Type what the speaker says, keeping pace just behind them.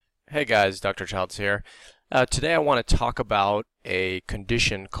Hey guys, Dr. Childs here. Today I want to talk about a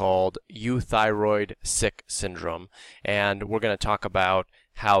condition called euthyroid sick syndrome, and we're going to talk about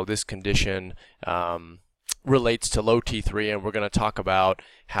how this condition relates to low T3, and we're going to talk about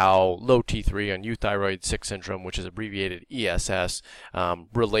how low T3 and euthyroid sick syndrome, which is abbreviated ESS,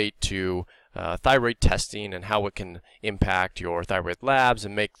 relate to thyroid testing and how it can impact your thyroid labs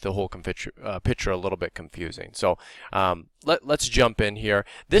and make the whole picture a little bit confusing. So let's jump in here.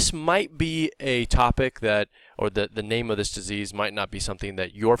 This might be a topic that, or the name of this disease might not be something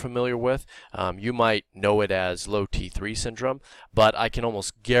that you're familiar with. You might know it as low T3 syndrome, but I can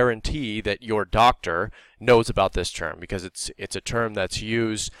almost guarantee that your doctor knows about this term because it's a term that's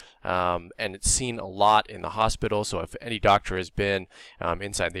used and it's seen a lot in the hospital. So if any doctor has been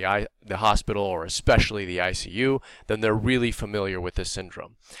inside the hospital or especially the ICU, then they're really familiar with this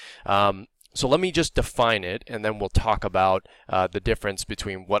syndrome. So let me just define it, and then we'll talk about the difference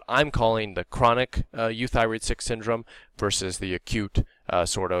between what I'm calling the chronic euthyroid sick syndrome versus the acute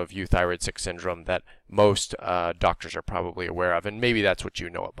sort of euthyroid sick syndrome that most doctors are probably aware of, and maybe that's what you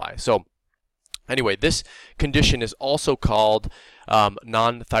know it by. So anyway, this condition is also called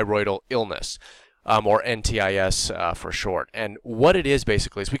non-thyroidal illness, or NTIS for short. And what it is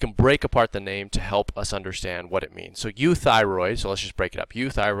basically is we can break apart the name to help us understand what it means. So euthyroid, so let's just break it up.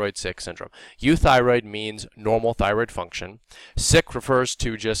 Euthyroid sick syndrome. Euthyroid means normal thyroid function. Sick refers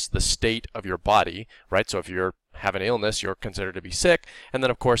to just the state of your body, right? So if you're have an illness, you're considered to be sick. And then,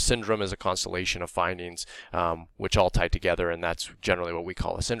 of course, syndrome is a constellation of findings which all tie together, and that's generally what we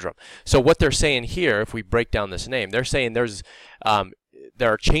call a syndrome. So what they're saying here, if we break down this name, they're saying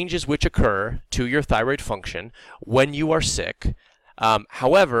there are changes which occur to your thyroid function when you are sick.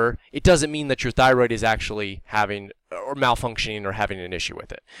 However, it doesn't mean that your thyroid is actually having or malfunctioning or having an issue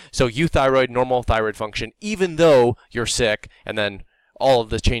with it. So euthyroid, normal thyroid function, even though you're sick, and then all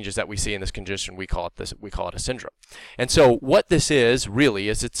of the changes that we see in this condition, we call it a syndrome. And so what this is really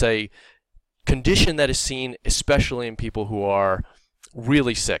is it's a condition that is seen especially in people who are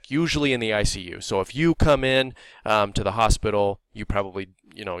really sick, usually in the ICU. So if you come in to the hospital, you probably,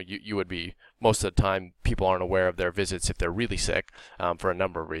 you would be, most of the time, people aren't aware of their visits if they're really sick for a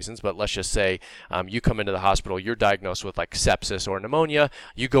number of reasons. But let's just say you come into the hospital, you're diagnosed with like sepsis or pneumonia,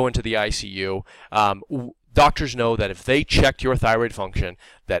 you go into the ICU. Doctors know that if they checked your thyroid function,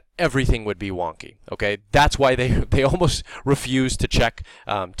 that everything would be wonky. Okay, that's why they almost refuse to check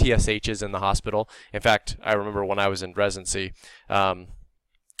TSHs in the hospital. In fact, I remember when I was in residency, our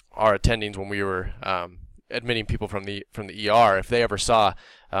attendings when we were admitting people from the ER, if they ever saw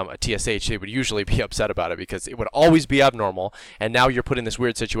a TSH, they would usually be upset about it because it would always be abnormal. And now you're put in this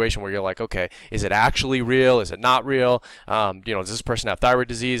weird situation where you're like, okay, is it actually real? Is it not real? Does this person have thyroid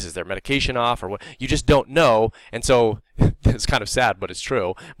disease? Is their medication off? Or what? You just don't know. And so it's kind of sad, but it's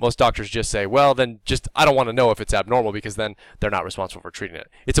true. Most doctors just say, well, then I don't want to know if it's abnormal because then they're not responsible for treating it.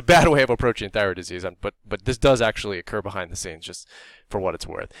 It's a bad way of approaching thyroid disease, but this does actually occur behind the scenes, just for what it's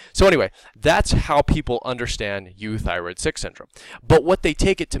worth. So anyway, that's how people understand euthyroid sick syndrome. But what they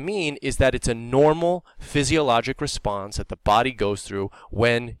take it to mean is that it's a normal physiologic response that the body goes through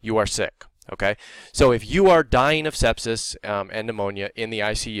when you are sick. Okay, so if you are dying of sepsis and pneumonia in the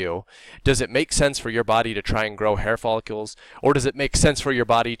ICU, does it make sense for your body to try and grow hair follicles, or does it make sense for your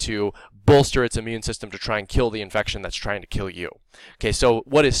body to bolster its immune system to try and kill the infection that's trying to kill you? Okay, so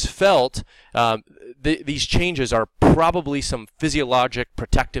what is felt, these changes are probably some physiologic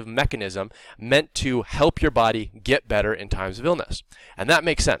protective mechanism meant to help your body get better in times of illness. And that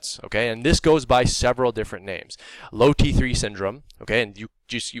makes sense, okay? And this goes by several different names. Low T3 syndrome, okay, and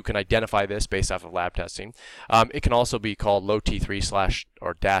you can identify this based off of lab testing. It can also be called low T3 /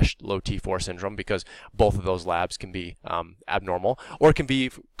 or dash low T4 syndrome because both of those labs can be abnormal, or it can be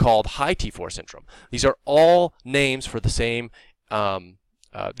called high T4 syndrome. These are all names for the same,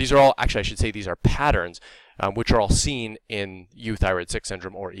 these are all, actually I should say these are patterns which are all seen in euthyroid sick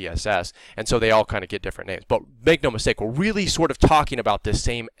syndrome or ESS, and so they all kind of get different names. But make no mistake, we're really sort of talking about this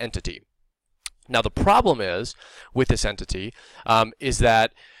same entity. Now the problem is with this entity is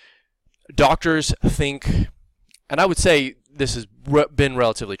that doctors think, and I would say this has been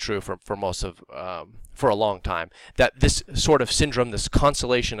relatively true for most of for a long time, that this sort of syndrome, this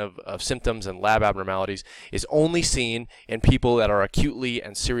constellation of symptoms and lab abnormalities, is only seen in people that are acutely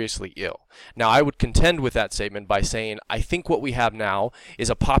and seriously ill. Now, I would contend with that statement by saying I think what we have now is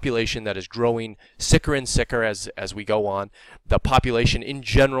a population that is growing sicker and sicker as we go on. The population in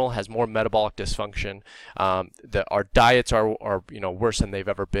general has more metabolic dysfunction. Our diets are worse than they've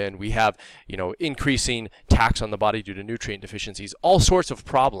ever been. We have increasing tax on the body due to nutrient deficiencies, all sorts of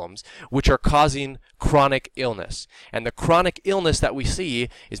problems which are causing chronic illness. And the chronic illness that we see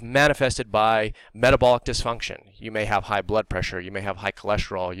is manifested by metabolic dysfunction. You may have high blood pressure, you may have high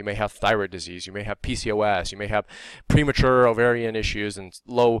cholesterol, you may have thyroid disease, you may have PCOS, you may have premature ovarian issues and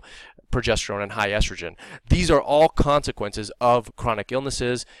low progesterone and high estrogen. These are all consequences of chronic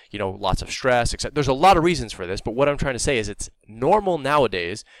illnesses, lots of stress, etc. There's a lot of reasons for this, but what I'm trying to say is it's normal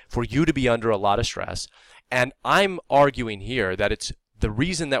nowadays for you to be under a lot of stress. And I'm arguing here that it's the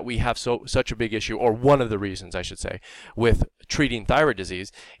reason that we have such a big issue, or one of the reasons I should say, with treating thyroid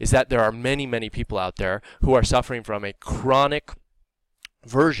disease is that there are many, many people out there who are suffering from a chronic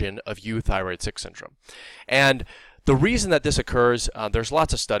version of euthyroid sick syndrome. And the reason that this occurs, there's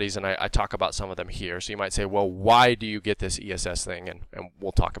lots of studies, and I talk about some of them here. So you might say, well, why do you get this ESS thing? And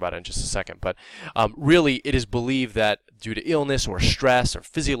we'll talk about it in just a second. But really, it is believed that due to illness or stress or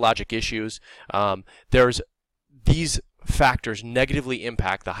physiologic issues, there's these factors negatively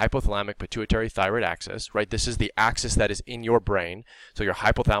impact the hypothalamic pituitary thyroid axis, right? This is the axis that is in your brain. So your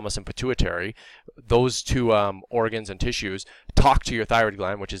hypothalamus and pituitary, those two organs and tissues talk to your thyroid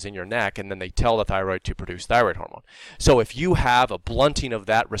gland, which is in your neck, and then they tell the thyroid to produce thyroid hormone. So if you have a blunting of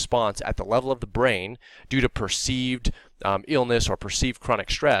that response at the level of the brain due to perceived illness or perceived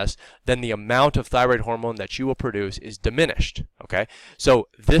chronic stress, then the amount of thyroid hormone that you will produce is diminished. Okay, so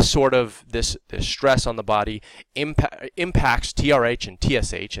this sort of this stress on the body impacts TRH and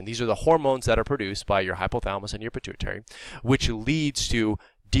TSH, and these are the hormones that are produced by your hypothalamus and your pituitary, which leads to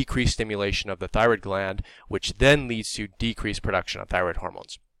decreased stimulation of the thyroid gland, which then leads to decreased production of thyroid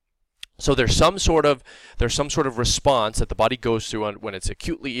hormones. So there's some sort of response that the body goes through when it's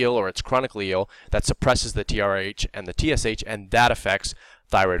acutely ill or it's chronically ill that suppresses the TRH and the TSH, and that affects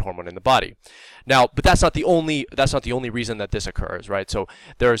thyroid hormone in the body. Now, but that's not the only reason that this occurs, right? So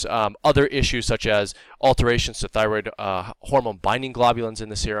there's other issues such as alterations to thyroid hormone binding globulins in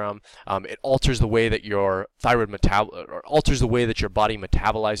the serum. It alters the way that your alters the way that your body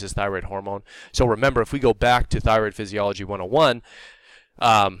metabolizes thyroid hormone. So remember, if we go back to Thyroid Physiology 101.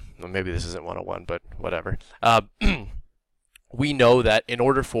 Well, maybe this isn't 101, but whatever. We know that in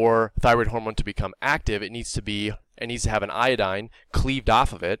order for thyroid hormone to become active, it needs to have an iodine cleaved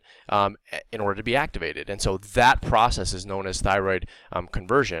off of it in order to be activated. And so that process is known as thyroid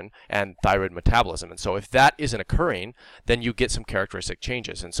conversion and thyroid metabolism. And so if that isn't occurring, then you get some characteristic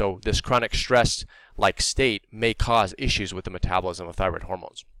changes. And so this chronic stress-like state may cause issues with the metabolism of thyroid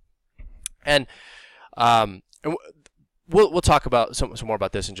hormones. And we'll talk about some more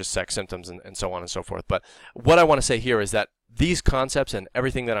about this in just sex symptoms and so on and so forth. But what I want to say here is that these concepts and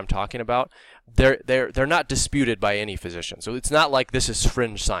everything that I'm talking about, they're not disputed by any physician. So it's not like this is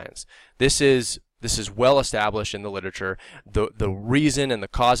fringe science. This is well established in the literature. The reason and the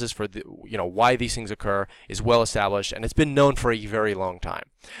causes for why these things occur is well established, and it's been known for a very long time.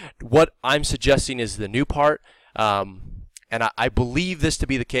 What I'm suggesting is the new part, and I believe this to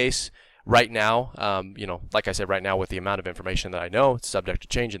be the case right now. Like I said, right now with the amount of information that I know, it's subject to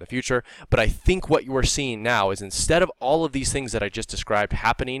change in the future. But I think what you are seeing now is instead of all of these things that I just described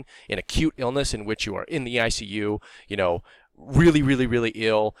happening in acute illness in which you are in the ICU, really, really, really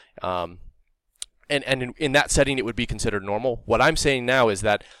ill, and in that setting it would be considered normal. What I'm saying now is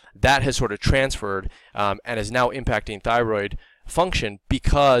that has sort of transferred and is now impacting thyroid function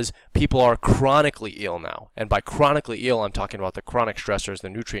because people are chronically ill now. And by chronically ill, I'm talking about the chronic stressors, the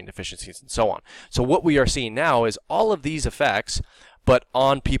nutrient deficiencies, and so on. So what we are seeing now is all of these effects, but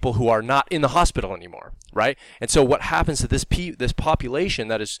on people who are not in the hospital anymore, right? And so what happens to this population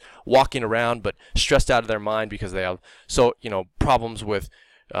that is walking around but stressed out of their mind because they have problems with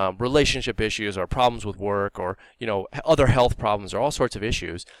relationship issues or problems with work or other health problems or all sorts of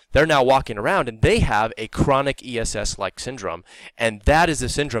issues, they're now walking around and they have a chronic ESS-like syndrome, and that is the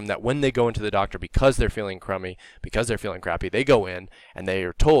syndrome that when they go into the doctor because they're feeling crummy, because they're feeling crappy, they go in and they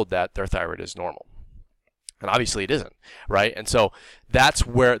are told that their thyroid is normal. And obviously it isn't, right? And so that's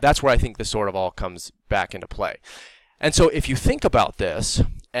where I think this sort of all comes back into play. And so if you think about this,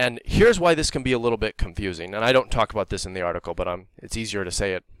 and here's why this can be a little bit confusing, and I don't talk about this in the article, but it's easier to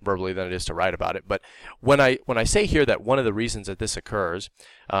say it verbally than it is to write about it. But when I say here that one of the reasons that this occurs,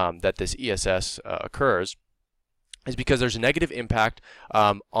 that this ESS occurs, is because there's a negative impact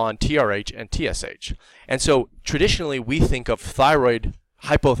on TRH and TSH. And so traditionally we think of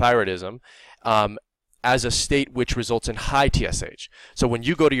hypothyroidism as a state which results in high TSH. So when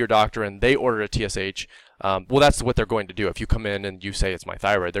you go to your doctor and they order a TSH, that's what they're going to do. If you come in and you say it's my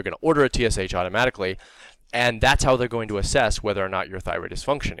thyroid, they're going to order a TSH automatically, and that's how they're going to assess whether or not your thyroid is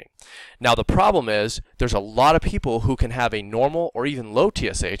functioning. Now the problem is there's a lot of people who can have a normal or even low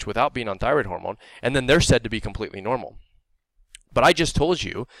TSH without being on thyroid hormone, and then they're said to be completely normal. But I just told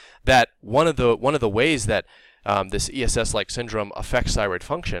you that one of the ways that this ESS-like syndrome affects thyroid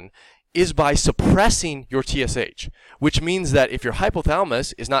function is by suppressing your TSH, which means that if your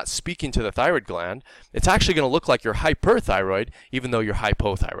hypothalamus is not speaking to the thyroid gland, it's actually going to look like you're hyperthyroid even though you're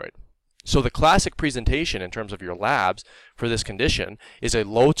hypothyroid. So the classic presentation in terms of your labs for this condition is a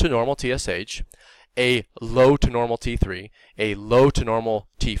low to normal TSH, a low to normal T3, a low to normal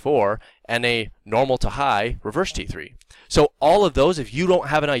T4, and a normal to high reverse T3. So all of those, if you don't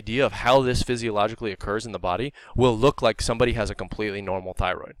have an idea of how this physiologically occurs in the body, will look like somebody has a completely normal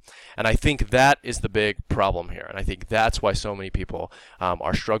thyroid. And I think that is the big problem here. And I think that's why so many people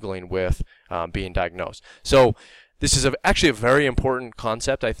are struggling with being diagnosed. So this is actually a very important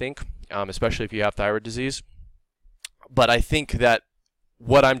concept, I think, especially if you have thyroid disease. But I think that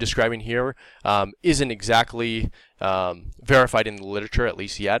what I'm describing here isn't exactly verified in the literature, at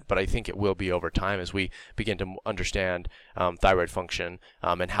least yet, but I think it will be over time as we begin to understand thyroid function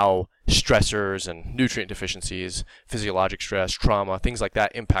and how stressors and nutrient deficiencies, physiologic stress, trauma, things like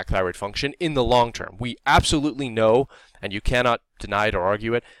that impact thyroid function in the long term. We absolutely know, and you cannot deny it or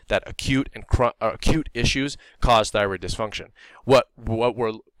argue it, that acute issues cause thyroid dysfunction.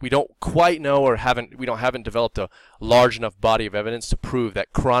 We don't quite know or haven't developed a large enough body of evidence to prove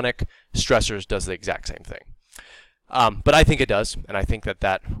that chronic stressors does the exact same thing. But I think it does, and I think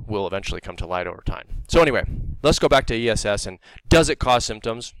that will eventually come to light over time. So anyway, let's go back to ESS and does it cause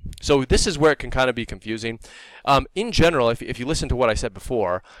symptoms? So this is where it can kind of be confusing. In general, if you listen to what I said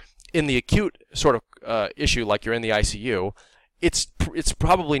before, in the acute sort of issue, like you're in the ICU, it's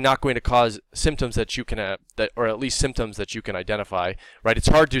probably not going to cause symptoms that you can or at least symptoms that you can identify, right? It's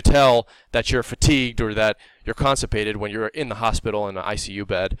hard to tell that you're fatigued or that you're constipated when you're in the hospital in an ICU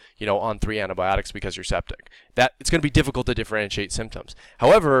bed, on 3 antibiotics because you're septic. It's going to be difficult to differentiate symptoms.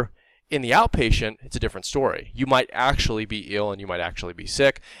 However, in the outpatient, it's a different story. You might actually be ill and you might actually be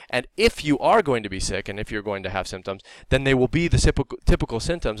sick. And if you are going to be sick and if you're going to have symptoms, then they will be the typical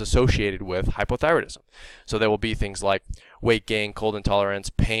symptoms associated with hypothyroidism. So there will be things like weight gain, cold intolerance,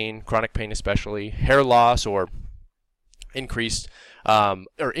 pain, chronic pain especially, hair loss or increased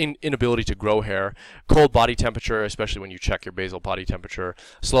inability to grow hair, cold body temperature, especially when you check your basal body temperature,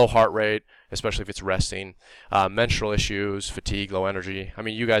 slow heart rate, especially if it's resting, menstrual issues, fatigue, low energy. I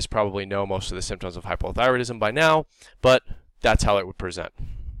mean, you guys probably know most of the symptoms of hypothyroidism by now, but that's how it would present.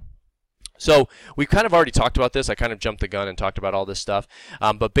 So we've kind of already talked about this. I kind of jumped the gun and talked about all this stuff,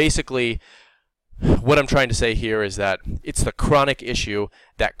 but basically what I'm trying to say here is that it's the chronic issue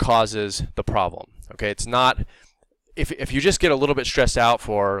that causes the problem. Okay, it's not. If you just get a little bit stressed out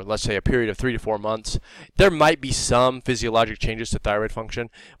for, let's say, a period of 3 to 4 months, there might be some physiologic changes to thyroid function,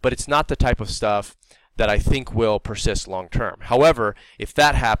 but it's not the type of stuff that I think will persist long term. However, if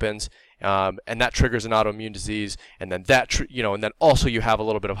that happens, and that triggers an autoimmune disease, and then and then also you have a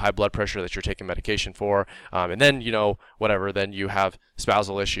little bit of high blood pressure that you're taking medication for, and then then you have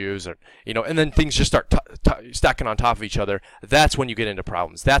spousal issues, or and then things just start stacking on top of each other. That's when you get into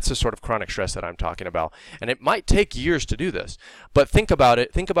problems. That's the sort of chronic stress that I'm talking about, and it might take years to do this. But think about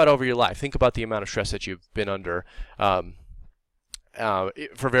it. Think about over your life. Think about the amount of stress that you've been under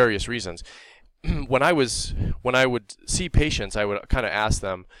for various reasons. When I would see patients, I would kind of ask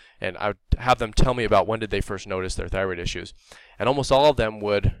them, and I would have them tell me about when did they first notice their thyroid issues. And almost all of them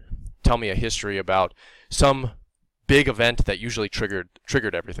would tell me a history about some big event that usually triggered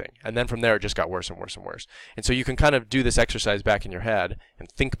everything. And then from there, it just got worse and worse and worse. And so you can kind of do this exercise back in your head and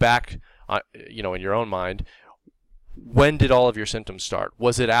think back, in your own mind, when did all of your symptoms start?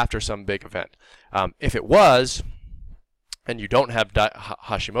 Was it after some big event? If it was, and you don't have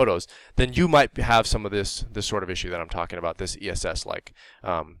Hashimoto's, then you might have some of this sort of issue that I'm talking about, this ESS-like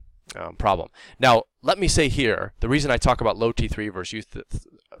problem. Now, let me say here, the reason I talk about low T3 versus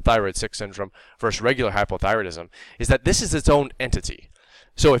thyroid 6 syndrome versus regular hypothyroidism is that this is its own entity.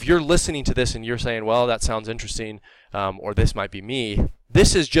 So if you're listening to this and you're saying, well, that sounds interesting, or this might be me,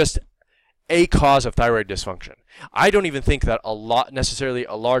 this is just a cause of thyroid dysfunction. I don't even think that necessarily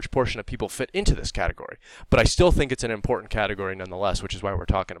a large portion of people fit into this category, but I still think it's an important category nonetheless, which is why we're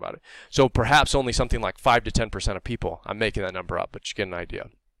talking about it. So perhaps only something like 5 to 10% of people, I'm making that number up, but you get an idea,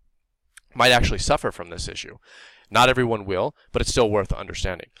 might actually suffer from this issue. Not everyone will, but it's still worth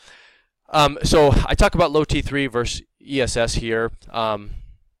understanding. So I talk about low T3 versus ESS here,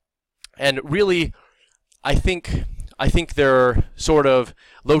 and really, I think they're sort of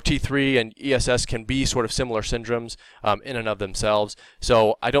low T3 and ESS can be sort of similar syndromes in and of themselves.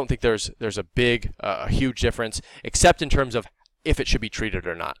 So I don't think there's a huge difference, except in terms of if it should be treated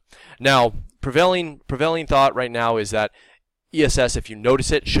or not. Now, prevailing thought right now is that ESS, if you notice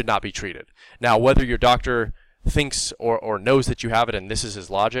it, should not be treated. Now, whether your doctor thinks or knows that you have it, and this is his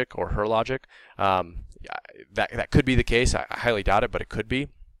logic or her logic. That could be the case. I highly doubt it, but it could be.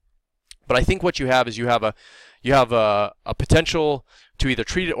 But I think what you have is you have a potential to either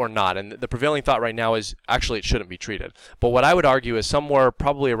treat it or not, and the prevailing thought right now is actually it shouldn't be treated. But what I would argue is somewhere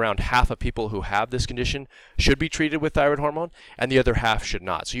probably around half of people who have this condition should be treated with thyroid hormone, and the other half should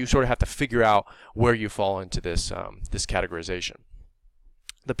not. So you sort of have to figure out where you fall into this this categorization.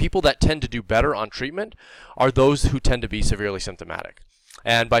 The people that tend to do better on treatment are those who tend to be severely symptomatic.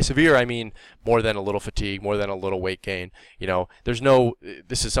 And by severe, I mean more than a little fatigue, more than a little weight gain. You know,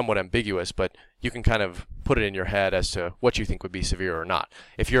 this is somewhat ambiguous, but you can kind of put it in your head as to what you think would be severe or not.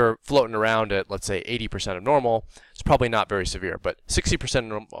 If you're floating around at, let's say, 80% of normal, it's probably not very severe, but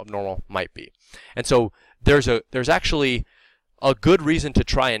 60% of normal might be. And so there's actually a good reason to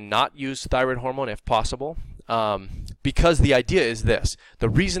try and not use thyroid hormone if possible. Because the idea is this: the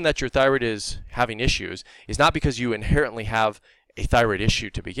reason that your thyroid is having issues is not because you inherently have a thyroid issue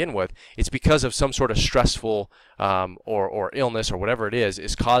to begin with. It's because of some sort of stressful or illness or whatever it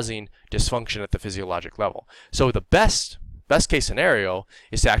is causing dysfunction at the physiologic level. So the best case scenario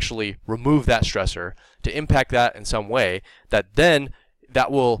is to actually remove that stressor, to impact that in some way that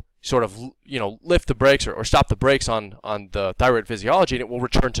will sort of, you know, lift the brakes or stop the brakes on the thyroid physiology, and it will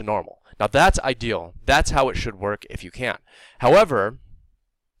return to normal. Now that's ideal. That's how it should work if you can. However,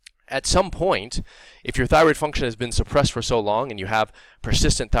 at some point, if your thyroid function has been suppressed for so long and you have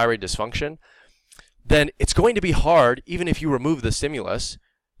persistent thyroid dysfunction, then it's going to be hard, even if you remove the stimulus,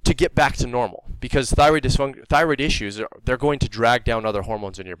 to get back to normal, because thyroid issues, they're going to drag down other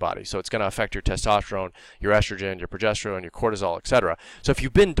hormones in your body. So it's going to affect your testosterone, your estrogen, your progesterone, your cortisol, etc. So if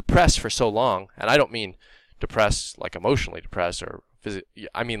you've been depressed for so long, and I don't mean depressed like emotionally depressed,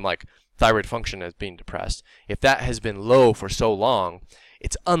 I mean like thyroid function as being depressed. If that has been low for so long,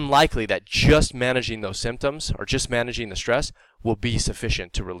 it's unlikely that just managing those symptoms or just managing the stress will be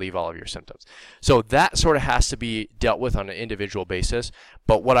sufficient to relieve all of your symptoms. So that sort of has to be dealt with on an individual basis.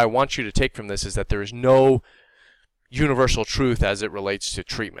 But what I want you to take from this is that there is no universal truth as it relates to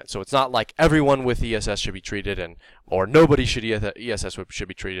treatment. So it's not like everyone with ESS should be treated or nobody should ESS should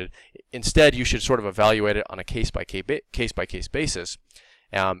be treated. Instead, you should sort of evaluate it on a case-by-case basis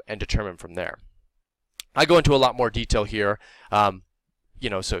and determine from there. I go into a lot more detail here. You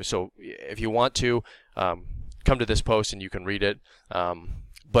know, so if you want to, come to this post and you can read it.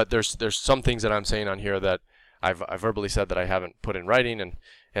 But there's some things that I'm saying on here that I've verbally said that I haven't put in writing,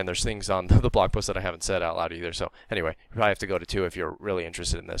 and there's things on the blog post that I haven't said out loud either. So anyway, you probably have to go to 2 if you're really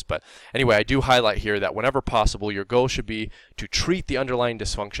interested in this. But anyway, I do highlight here that whenever possible, your goal should be to treat the underlying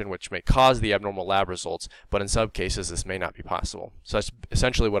dysfunction, which may cause the abnormal lab results, but in some cases this may not be possible. So that's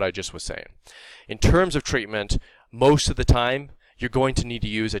essentially what I just was saying. In terms of treatment, most of the time, you're going to need to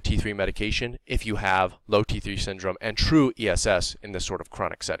use a T3 medication if you have low T3 syndrome and true ESS in this sort of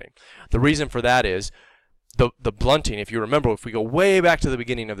chronic setting. The reason for that is the blunting. If you remember, if we go way back to the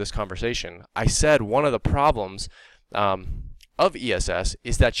beginning of this conversation, I said one of the problems of ESS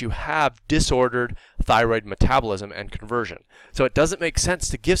is that you have disordered thyroid metabolism and conversion. So it doesn't make sense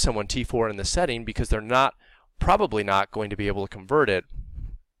to give someone T4 in this setting because they're probably not going to be able to convert it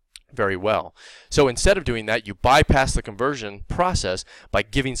very well. So instead of doing that, you bypass the conversion process by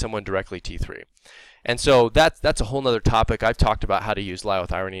giving someone directly T3. And so that's a whole nother topic. I've talked about how to use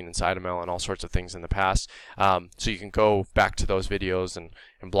liothyronine and Cytomel and all sorts of things in the past. So you can go back to those videos and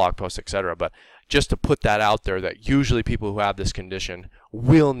blog posts, etc. But just to put that out there, that usually people who have this condition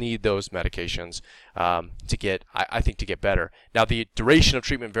will need those medications to get, I think, to get better. Now the duration of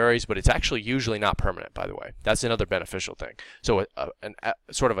treatment varies, but it's actually usually not permanent, by the way. That's another beneficial thing. So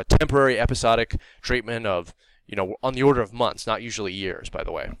sort of a temporary episodic treatment of, you know, on the order of months, not usually years, by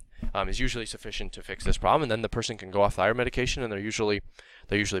the way, is usually sufficient to fix this problem, and then the person can go off thyroid medication, and they're usually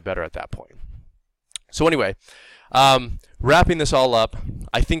better at that point. So anyway, wrapping this all up,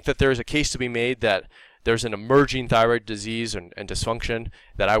 I think that there is a case to be made that there's an emerging thyroid disease and dysfunction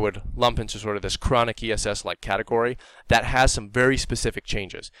that I would lump into sort of this chronic ESS-like category that has some very specific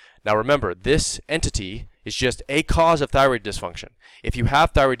changes. Now remember, this entity is just a cause of thyroid dysfunction. If you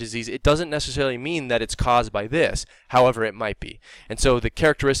have thyroid disease, it doesn't necessarily mean that it's caused by this. However, it might be. And so the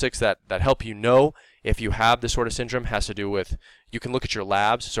characteristics that help you know if you have this sort of syndrome has to do with, you can look at your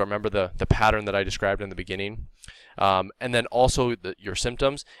labs. So remember the pattern that I described in the beginning. And then also your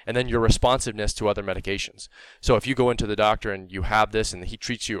symptoms, and then your responsiveness to other medications. So if you go into the doctor and you have this and he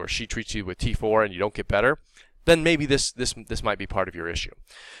treats you or she treats you with T4 and you don't get better, then maybe this might be part of your issue.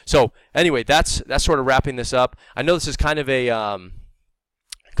 So anyway, that's sort of wrapping this up. I know this is kind of a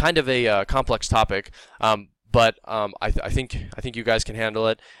complex topic, but I think you guys can handle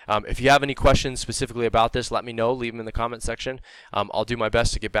it. If you have any questions specifically about this, let me know. Leave them in the comment section. I'll do my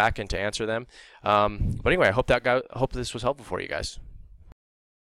best to get back and to answer them. But anyway, I hope this was helpful for you guys.